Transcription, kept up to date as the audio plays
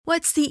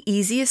What's the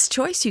easiest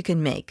choice you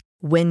can make?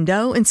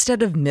 Window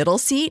instead of middle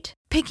seat?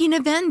 Picking a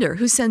vendor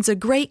who sends a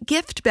great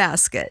gift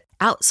basket?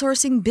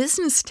 Outsourcing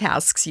business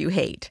tasks you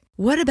hate?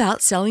 What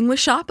about selling with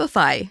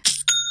Shopify?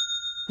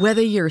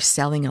 Whether you're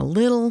selling a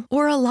little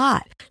or a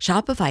lot,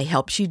 Shopify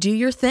helps you do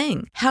your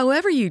thing,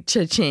 however you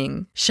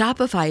cha-ching.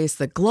 Shopify is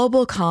the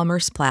global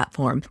commerce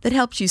platform that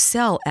helps you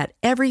sell at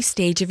every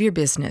stage of your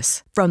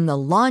business. From the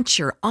launch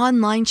your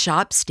online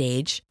shop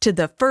stage to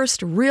the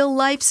first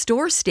real-life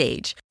store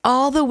stage,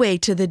 all the way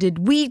to the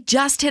did we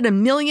just hit a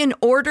million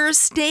orders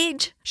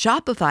stage.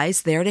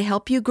 Shopify's there to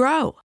help you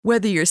grow.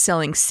 Whether you're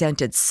selling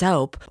scented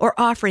soap or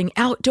offering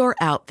outdoor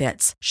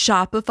outfits,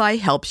 Shopify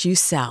helps you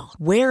sell.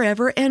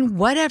 Wherever and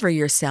whatever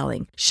you're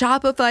selling,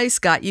 Shopify's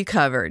got you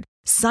covered.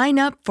 Sign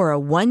up for a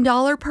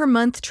 $1 per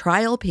month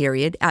trial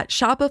period at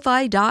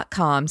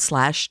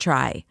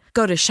shopify.com/try.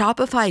 Go to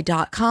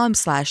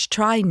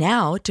shopify.com/try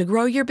now to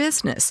grow your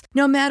business,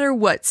 no matter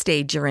what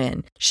stage you're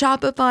in.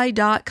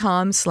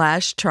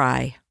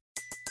 Shopify.com/try.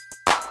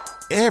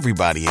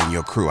 Everybody in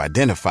your crew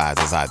identifies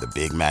as either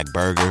Big Mac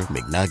Burger,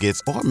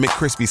 McNuggets, or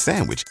McCrispy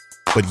Sandwich.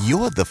 But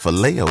you're the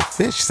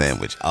Filet-O-Fish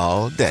Sandwich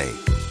all day.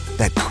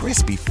 That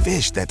crispy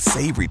fish, that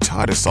savory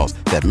tartar sauce,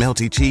 that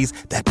melty cheese,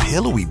 that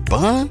pillowy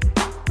bun.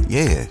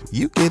 Yeah,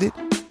 you get it.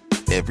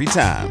 Every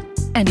time.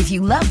 And if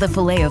you love the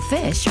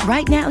Filet-O-Fish,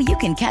 right now you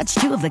can catch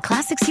two of the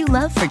classics you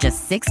love for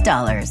just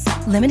 $6.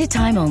 Limited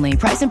time only.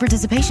 Price and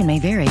participation may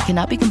vary.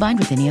 Cannot be combined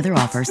with any other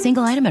offer.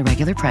 Single item at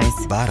regular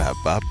price.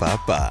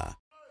 Ba-da-ba-ba-ba.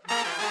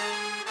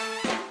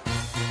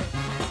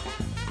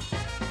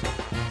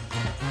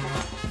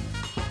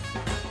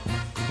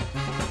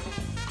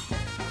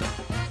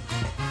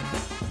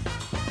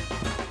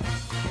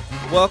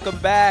 Welcome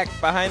back.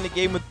 Behind the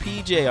Game with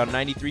PJ on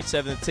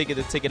 93.7 The Ticket,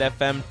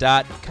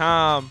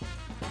 theticketfm.com.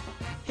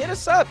 Hit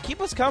us up. Keep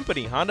us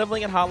company. Honda of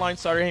Lincoln Hotline,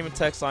 Starter Heyman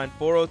text line,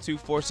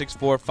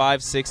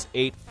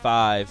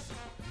 402-464-5685.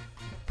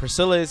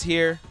 Priscilla is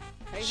here.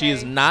 She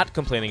is not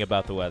complaining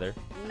about the weather.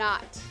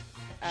 Not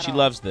at She all.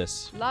 loves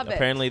this. Love it.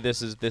 Apparently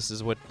this is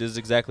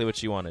exactly what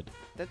she wanted.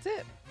 That's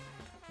it.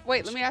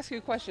 Wait, let me ask you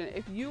a question.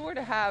 If you were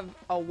to have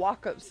a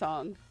walk-up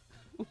song,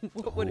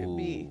 what would it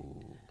be?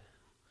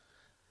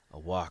 A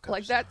walk-up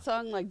Like song. that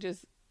song, like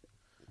just...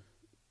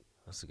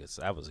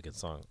 That was a good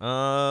song.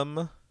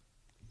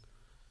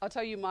 I'll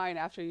tell you mine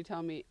after you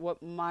tell me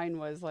what mine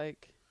was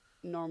like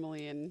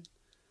normally in...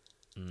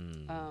 Yeah.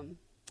 I'm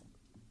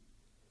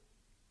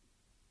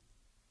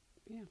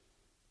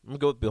going to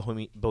go with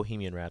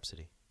Bohemian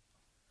Rhapsody.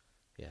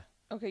 Yeah.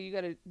 Okay, you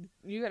gotta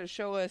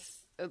show us.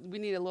 We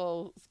need a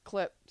little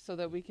clip so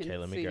that we can see.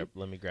 Okay,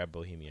 let me grab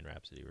Bohemian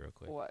Rhapsody real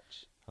quick.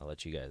 Watch. I'll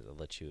let you in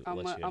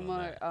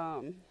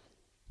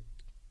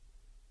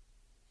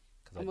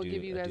I'm gonna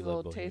give you guys a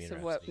little taste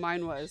of what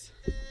mine was.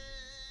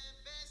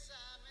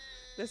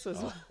 This was.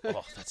 Oh,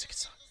 that's a good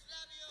song.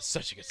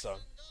 Such a good song.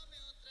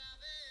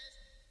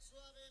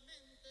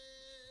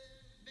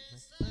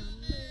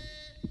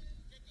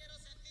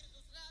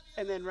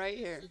 And then right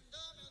here.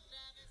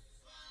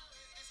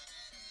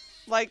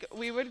 Like,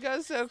 we would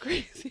go so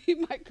crazy.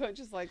 My coach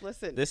is like,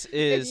 listen,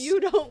 if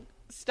you don't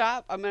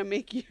stop, I'm going to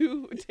make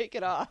you take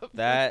it off.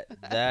 That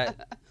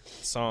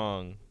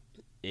song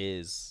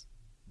is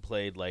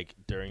played, like,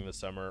 during the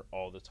summer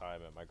all the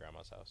time at my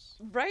grandma's house.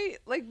 Right?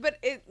 Like, but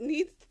it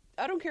needs,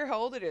 I don't care how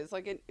old it is.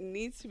 Like, it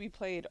needs to be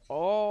played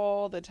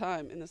all the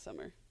time in the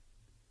summer.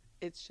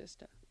 It's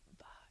just a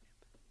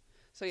vibe.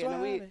 So, yeah,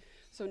 now we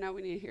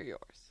need to hear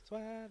yours.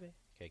 Suave.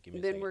 Okay, give me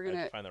a then second. we're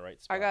gonna find the right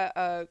spot. I got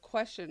a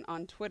question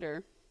on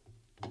Twitter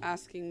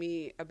asking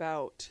me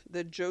about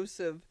the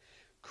Joseph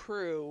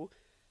crew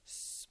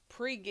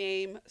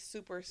pre-game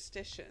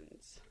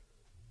superstitions.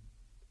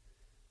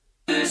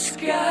 The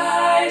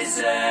skies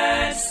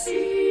at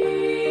sea.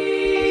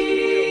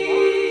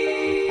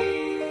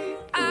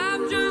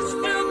 I'm just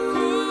a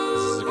poor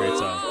This is a great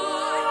song.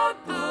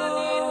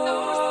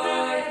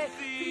 boy,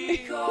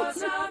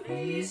 because I'm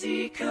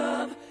easy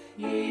come,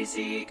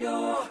 easy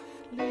go.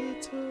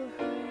 Little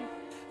high,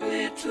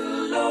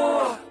 little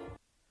low.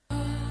 I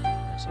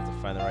just have to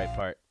find the right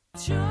part.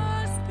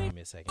 Give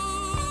me a second.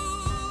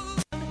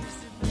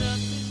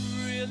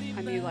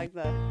 I need like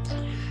the...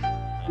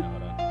 I know,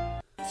 hold on.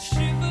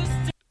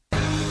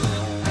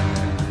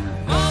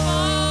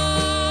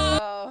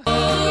 Oh. All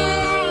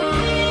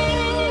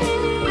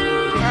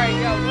right,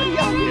 yo, what do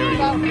y'all think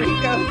about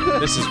Rico?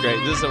 This is great.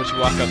 This is what you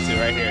walk up to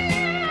right here.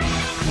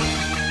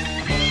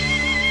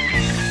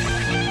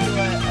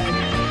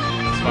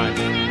 It's fine.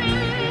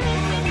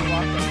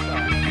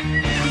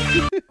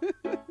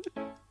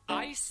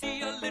 I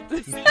see a little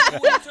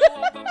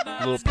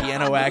Little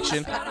piano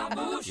action.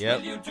 Yep. There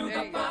you go.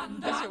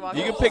 That's your walk.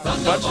 You can pick a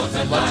bunch of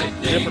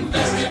different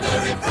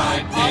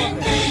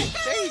pieces.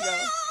 There you go.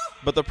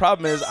 But the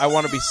problem is I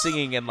want to be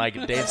singing and like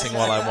dancing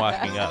while I'm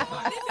walking up.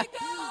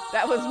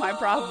 That was my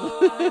problem.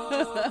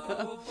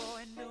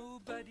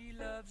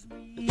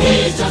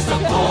 He's just a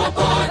poor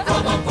boy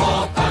from a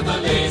poor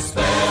family,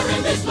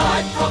 sparing his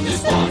life from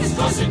this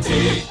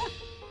monstrosity.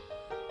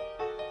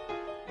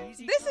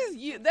 This is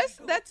you. This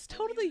That's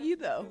totally you,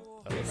 though.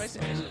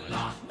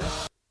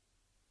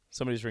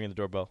 Somebody's ringing the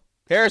doorbell.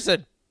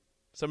 Harrison!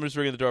 Somebody's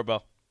ringing the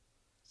doorbell.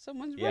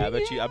 Someone's Yeah,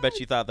 ringing. I bet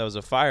you thought that was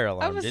a fire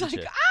alarm, I was didn't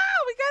like, you?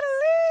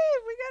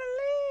 we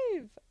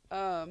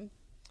gotta leave.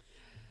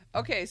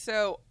 Okay,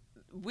 so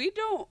we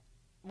don't.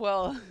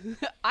 Well,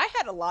 I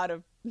had a lot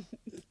of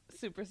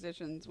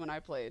superstitions when I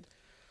played.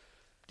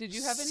 Did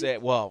you have any?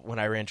 Well, when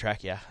I ran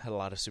track, yeah, I had a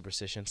lot of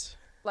superstitions.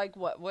 Like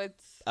what?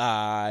 What's?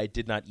 I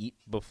did not eat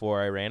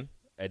before I ran.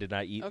 I did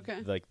not eat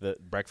like the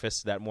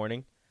breakfast that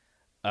morning.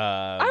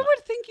 I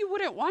would think you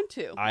wouldn't want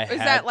to. Is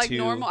that like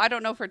normal? I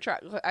don't know for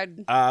track.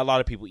 A lot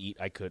of people eat.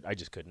 I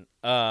just couldn't.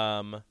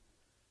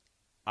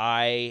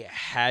 I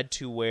had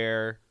to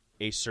wear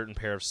a certain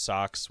pair of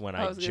socks when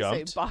I was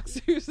jumped. Gonna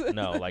say boxers.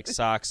 No, like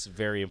socks,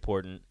 very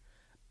important.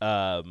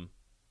 And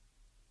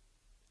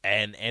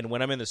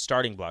when I'm in the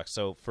starting block,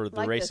 so for the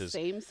like races, the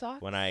same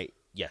socks. when I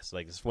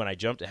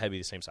jumped, it had to be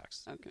the same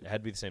socks. Okay. It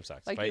had to be the same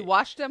socks. Like you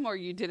washed them or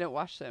you didn't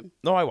wash them?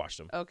 No, I washed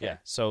them. Okay. Yeah.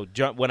 So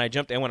when I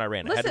jumped and when I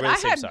ran, Listen, I had to wear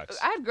the same socks.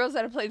 I had girls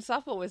that I played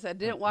softball with that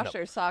didn't wash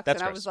their socks,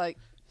 that's and gross. I was like,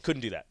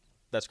 couldn't do that.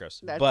 That's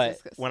gross. That's but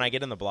disgusting. when I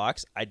get in the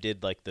blocks, I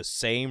did like the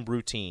same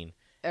routine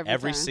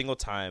every time. single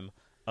time,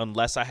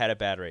 unless I had a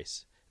bad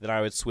race. Then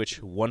I would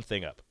switch one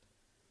thing up.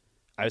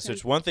 I would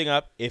switch one thing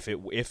up.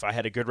 If I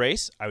had a good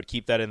race, I would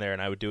keep that in there,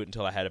 and I would do it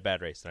until I had a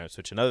bad race. Then I would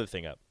switch another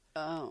thing up.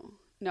 Oh.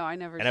 No, I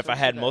never. And if I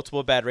had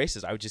multiple bad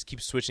races, I would just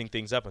keep switching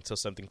things up until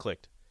something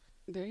clicked.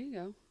 There you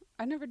go.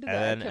 I never did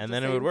that. And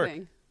then it would work.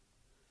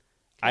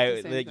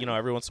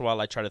 Every once in a while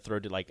I try to throw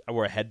I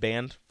wore a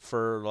headband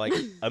for like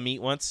a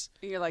meet once.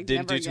 You're like,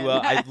 didn't never do too again.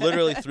 well. I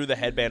literally threw the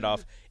headband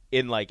off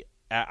in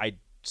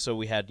so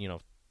we had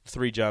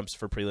 3 jumps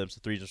for prelims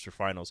and 3 jumps for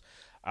finals.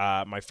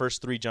 My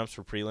first 3 jumps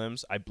for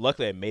prelims,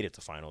 luckily I made it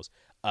to finals.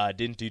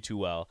 Didn't do too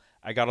well.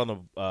 I got on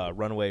the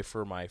runway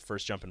for my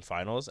first jump in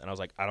finals, and I was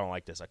like, I don't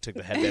like this. I took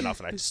the headband off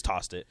and I just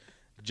tossed it.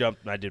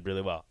 Jumped, and I did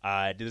really well.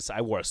 I did this.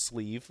 I wore a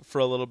sleeve for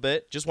a little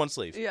bit, just one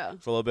sleeve. Yeah.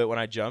 For a little bit when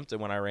I jumped and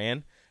when I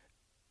ran.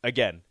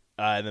 Again,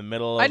 in the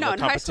middle of I know, a in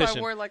high school competition.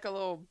 I wore like a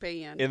little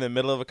band. In the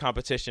middle of a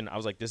competition, I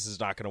was like, this is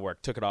not going to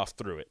work. Took it off,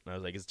 threw it. And I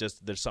was like,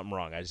 there's something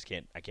wrong. I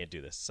can't do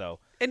this. So.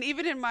 And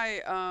even in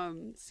my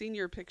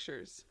senior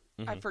pictures,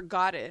 I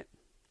forgot it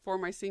for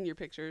my senior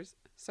pictures.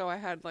 So I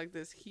had like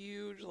this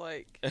huge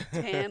like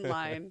tan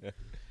line.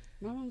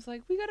 My mom's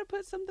like, we got to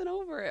put something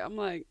over it. I'm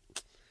like,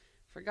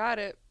 forgot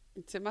it.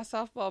 It's in my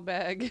softball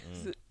bag.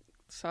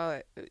 Saw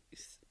it.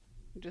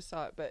 Just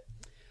saw it. But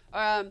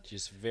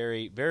just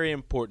very, very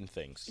important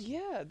things.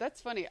 yeah,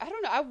 that's funny. I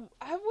don't know.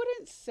 I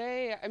wouldn't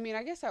say, I mean,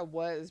 I guess I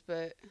was,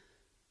 but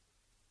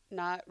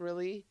not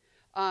really.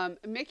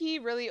 Mickey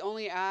really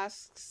only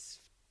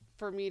asks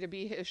for me to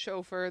be his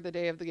chauffeur the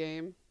day of the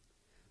game.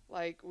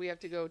 Like, we have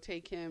to go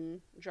take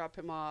him, drop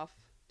him off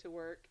to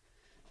work,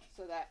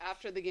 so that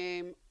after the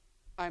game,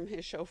 I'm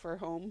his chauffeur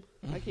home.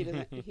 Like, he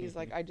doesn't. He's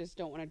like, I just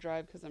don't want to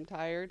drive because I'm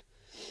tired.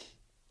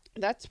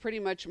 That's pretty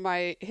much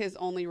his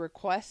only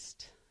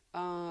request.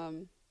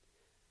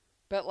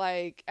 But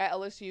like at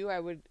LSU, I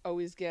would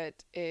always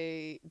get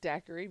a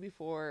daiquiri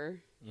before,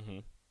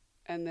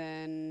 and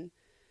then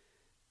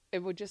it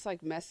would just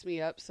like mess me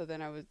up. So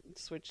then I would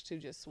switch to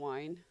just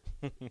wine.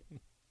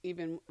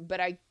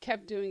 But I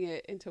kept doing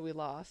it until we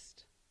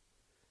lost.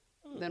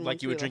 Then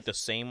like you would drink the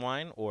same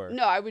wine, or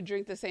no, I would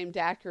drink the same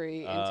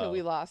daiquiri until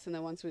we lost, and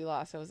then once we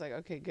lost, I was like,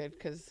 okay, good,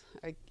 because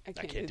I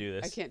can't do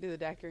this. I can't do the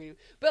daiquiri.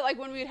 But like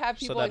when we'd have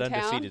people in town. So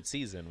that undefeated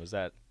season was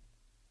that?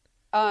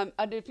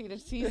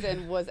 Undefeated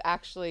season was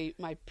actually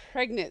my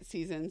pregnant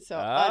season. So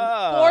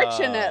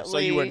unfortunately, so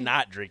you were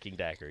not drinking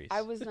daiquiris.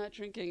 I was not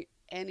drinking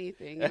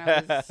anything, and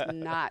I was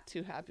not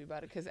too happy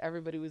about it because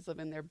everybody was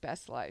living their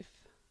best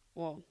life.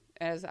 Well,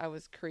 as I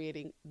was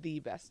creating the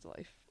best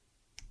life.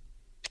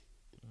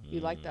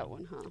 You like that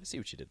one, huh? I see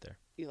what you did there.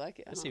 You like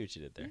it, huh? I see what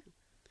you did there.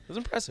 It was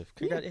impressive.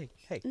 Congrats.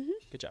 Hey,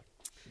 good job.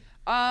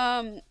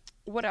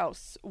 What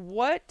else?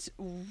 What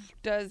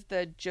does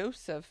the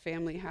Joseph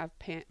family have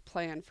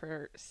planned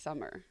for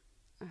summer?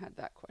 I had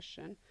that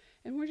question.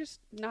 And we're just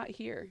not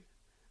here.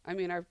 I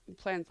mean, our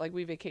plans, like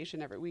we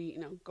vacation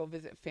we go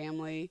visit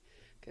family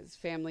because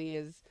family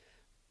is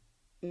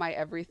my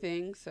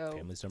everything. So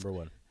family's number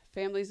one.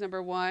 Family's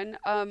number one.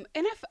 And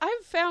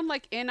I've found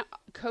like in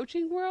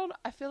coaching world,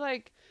 I feel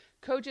like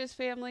coaches'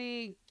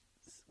 family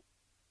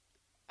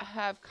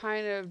have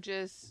kind of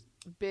just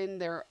been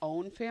their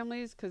own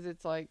families because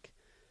it's like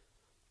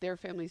their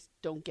families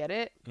don't get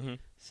it.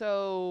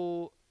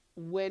 So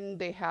when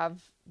they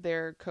have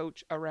their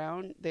coach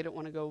around, they don't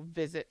want to go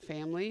visit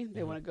family.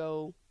 They want to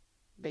go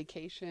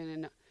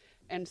vacation.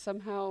 And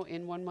somehow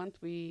in 1 month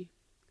we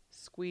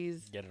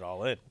get it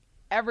all in.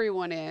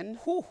 Everyone in.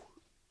 Whew.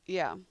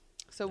 Yeah.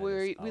 So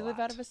we live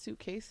out of a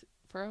suitcase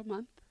for a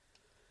month.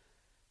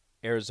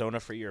 Arizona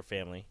for your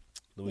family.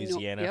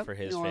 Louisiana for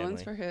his family. New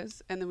Orleans family. for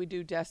his. And then we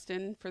do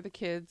Destin for the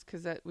kids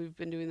because we've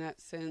been doing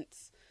that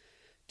since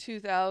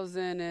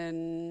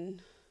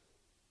 2017.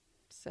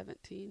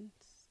 16,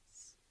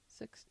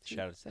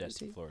 Shout out to 17.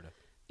 Destin, Florida.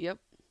 Yep.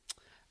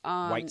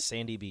 White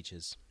sandy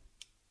beaches.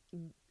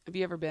 Have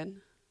you ever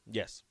been?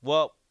 Yes.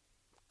 Well,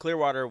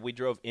 Clearwater, we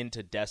drove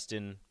into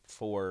Destin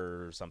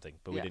for something,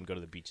 but we didn't go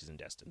to the beaches in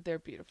Destin. They're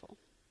beautiful.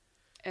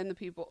 And the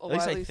people. At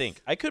least I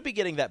think. I could be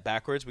getting that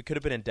backwards. We could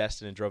have been in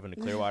Destin and drove into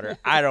Clearwater.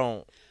 I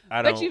don't.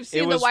 But you've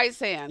seen the white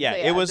sands. Yeah,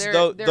 it was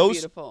those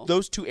beautiful.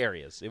 Those two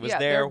areas. It was Yeah,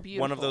 there. they're One of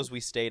beautiful. those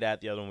we stayed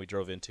at. The other one we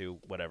drove into.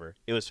 Whatever.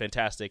 It was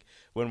fantastic.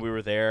 When we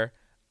were there,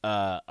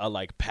 a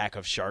like pack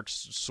of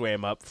sharks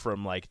swam up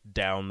from like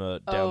down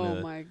the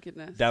my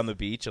goodness. down the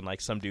beach, and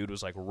like some dude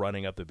was like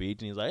running up the beach,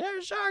 and he's like,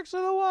 "There's sharks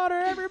in the water!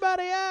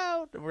 Everybody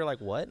out!" And we're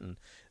like, "What?" And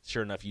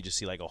sure enough, you just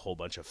see like a whole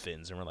bunch of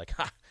fins, and we're like,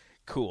 "Ha,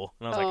 cool!"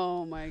 And I was like,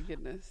 "Oh my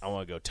goodness!" I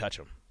want to go touch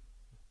them.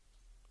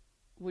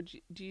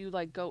 Do you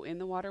like go in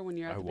the water when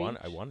you're at the beach?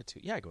 I wanted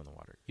to. Yeah, I go in the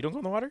water. You don't go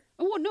in the water?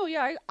 Oh well, no,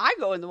 yeah, I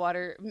go in the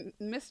water.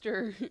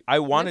 Mister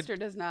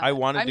does not. I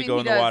wanted to go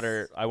in the does.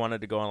 water. I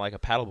wanted to go on like a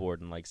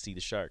paddleboard and like see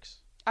the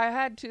sharks. I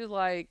had to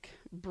like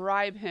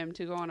bribe him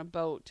to go on a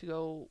boat to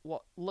go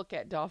look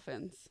at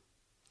dolphins.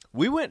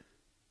 We went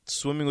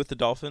swimming with the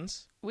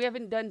dolphins. We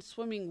haven't done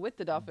swimming with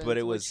the dolphins, but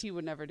it was which he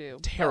would never do.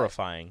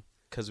 Terrifying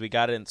because we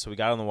got in. So we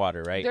got on the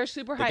water, right? They're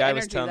super the high guy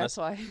energy. Was telling That's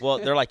us, why. Well,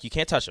 they're like, you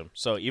can't touch them.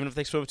 So even if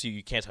they swim to you,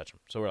 you can't touch them.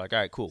 So we're like, all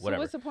right, cool, whatever.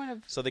 So what's the point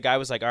of? So the guy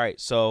was like, all right,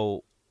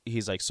 so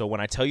he's like, so when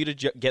I tell you to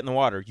get in the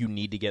water, you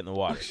need to get in the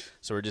water.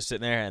 So we're just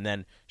sitting there, and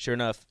then sure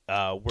enough,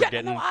 we're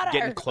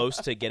getting close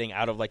to getting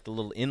out of like the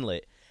little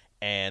inlet,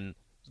 and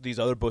these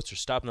other boats are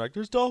stopping. They're like,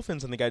 there's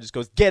dolphins, and the guy just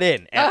goes, get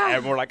in,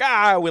 and we're like,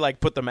 we like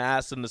put the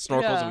mask and the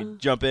snorkels and we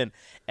jump in,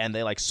 and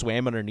they like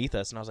swam underneath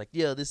us, and I was like,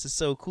 yeah, this is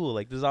so cool,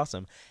 like this is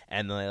awesome.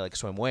 And then they like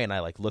swim away, and I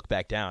like look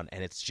back down,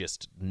 and it's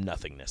just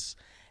nothingness,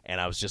 and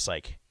I was just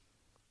like,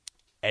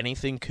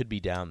 anything could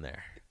be down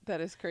there. That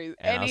is crazy.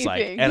 And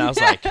Anything. I was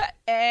like,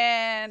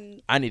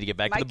 and I need to get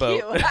back to the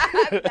boat.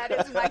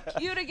 That is my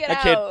cue to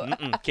get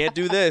out. Can't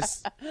do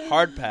this.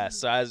 Hard pass.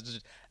 So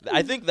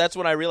I think that's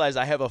when I realized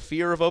I have a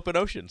fear of open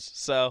oceans.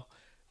 So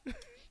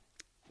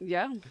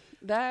yeah,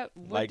 that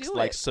would do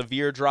like it.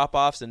 severe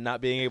drop-offs and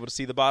not being able to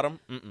see the bottom.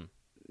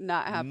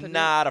 Not happening.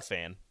 Not a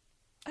fan.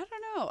 I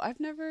don't know. I've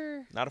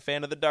never. Not a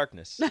fan of the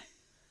darkness.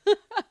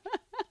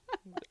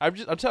 I'm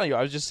telling you,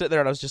 I was just sitting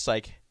there and I was just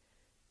like,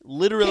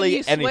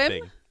 literally Can you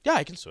anything. swim? Yeah,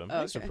 I can swim. I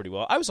Okay. swim pretty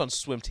well. I was on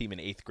swim team in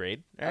 8th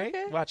grade. All right,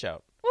 Okay. watch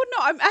out. Well,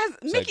 no,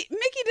 Mickey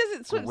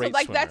doesn't swim, so great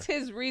like that's swimmer.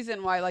 his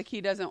reason why like he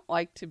doesn't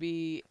like to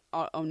be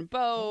on a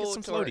boat.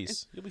 Get some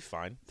floaties. You'll be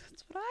fine.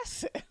 That's what I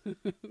said.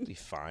 You'll be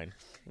fine.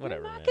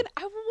 Whatever, man.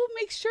 I will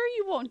make sure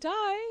you won't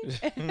die,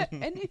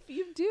 and if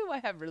you do, I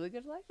have really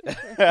good life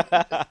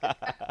insurance.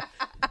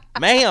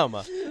 Ma'am.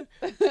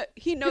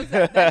 He knows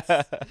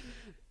that.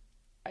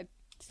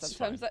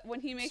 Sometimes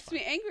when he makes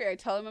me angry, I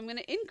tell him I'm going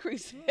to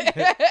increase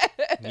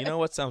it. You know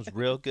what sounds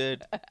real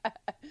good?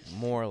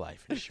 More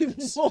life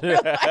insurance. More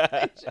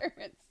life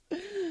insurance.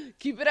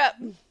 Keep it up.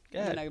 Go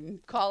ahead. And I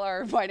call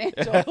our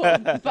financial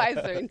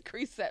advisor.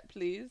 Increase that,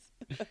 please.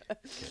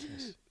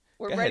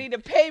 We're Go ready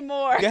ahead. to pay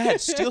more. Go ahead.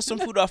 Steal some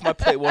food off my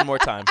plate one more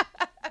time.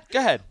 Go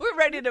ahead. We're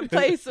ready to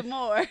pay some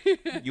more.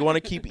 You want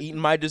to keep eating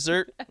my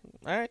dessert? All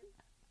right.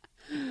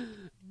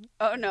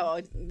 Oh,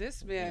 no.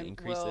 This man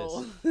Increase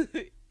will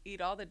eat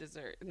all the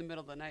dessert in the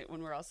middle of the night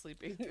when we're all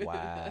sleeping.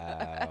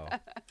 Wow.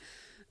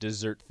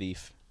 Dessert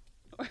thief.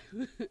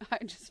 I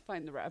just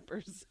find the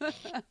wrappers.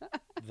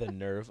 The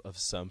nerve of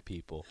some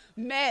people.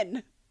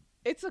 Men.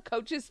 It's a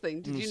coach's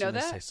thing. Did you know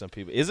Say that? some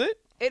people. Is it?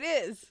 It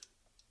is.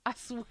 I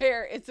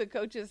swear it's a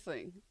coach's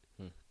thing.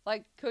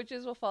 Like,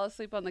 coaches will fall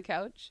asleep on the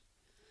couch,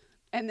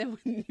 and then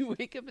when you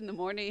wake up in the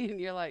morning and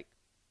you're like,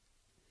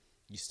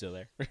 You still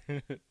there?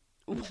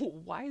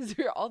 why is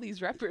there all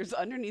these wrappers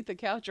underneath the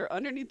couch or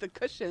underneath the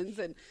cushions?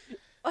 And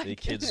like, The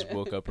kids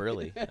woke up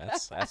early.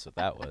 That's what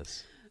that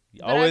was.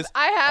 But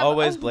I have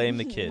always blame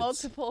the kids.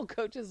 Multiple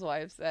coaches'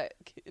 wives that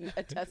can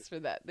attest for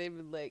that. They've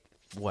been like,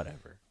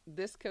 Whatever.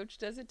 this coach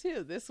does it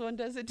too. This one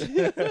does it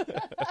too.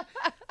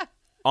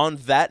 On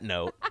that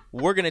note,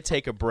 we're going to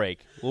take a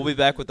break. We'll be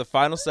back with the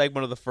final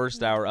segment of the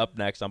first hour up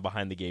next on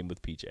Behind the Game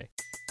with PJ.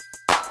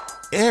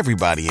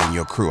 Everybody in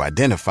your crew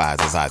identifies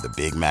as either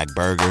Big Mac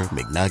Burger,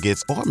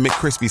 McNuggets, or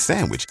McCrispy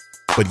Sandwich.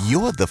 But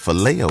you're the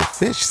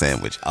Filet-O-Fish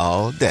Sandwich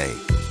all day.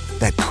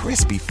 That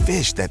crispy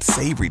fish, that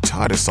savory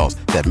tartar sauce,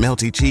 that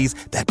melty cheese,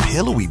 that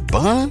pillowy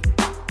bun.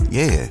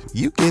 Yeah,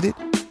 you get it.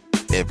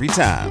 Every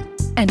time.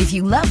 And if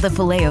you love the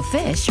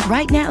Filet-O-Fish,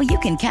 right now you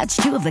can catch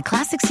two of the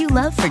classics you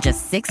love for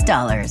just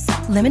 $6.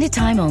 Limited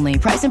time only.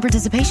 Price and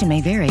participation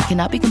may vary.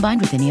 Cannot be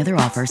combined with any other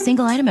offer.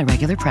 Single item at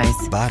regular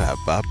price.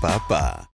 Ba-da-ba-ba-ba.